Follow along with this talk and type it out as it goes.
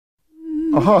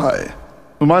Hi,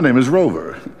 my name is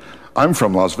Rover. I'm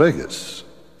from Las Vegas.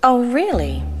 Oh,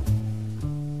 really?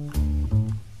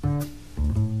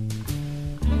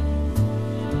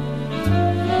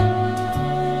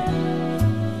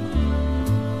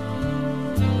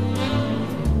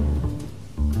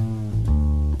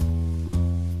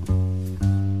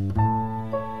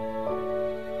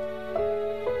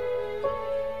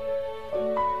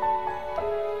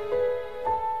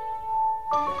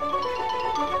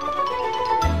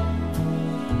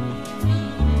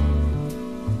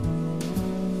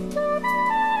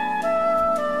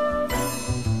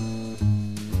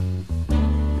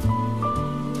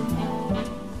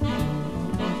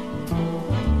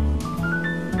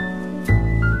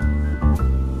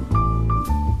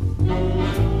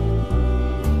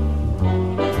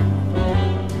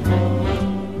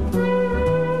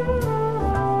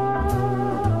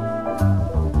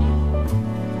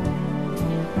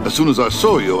 As soon as I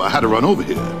saw you, I had to run over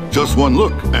here. Just one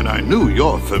look, and I knew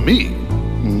you're for me.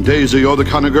 Daisy, you're the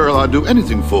kind of girl I'd do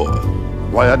anything for.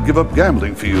 Why, I'd give up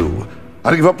gambling for you.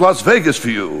 I'd give up Las Vegas for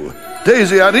you.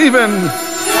 Daisy, I'd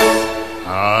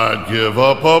give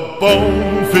up a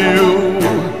bone for you,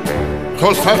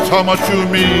 'cause that's how much you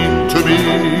mean to me.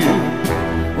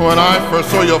 When I first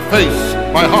saw your face,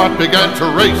 my heart began to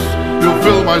race. You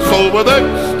filled my soul with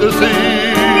ecstasy.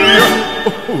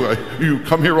 Oh, you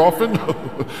come here often?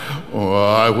 Oh,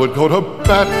 I would go to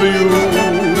bat for you.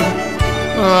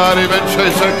 I'd even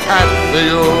chase a cat for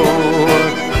you.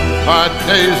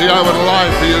 Daisy, I would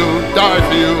lie for you, die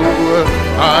for you.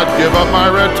 I'd give up my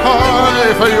red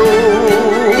tie for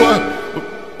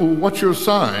you. What's your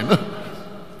sign?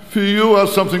 For you are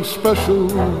something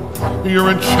special. You're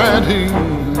enchanting.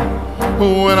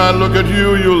 When I look at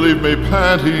you, you leave me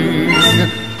panting.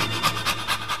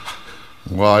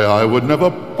 Why, I would never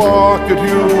bark at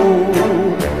you,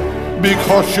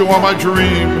 because you are my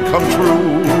dream come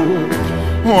true.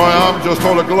 Why, I'm just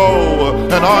all aglow,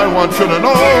 and I want you to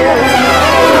know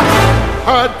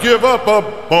I'd give up a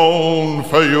bone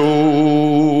for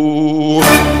you.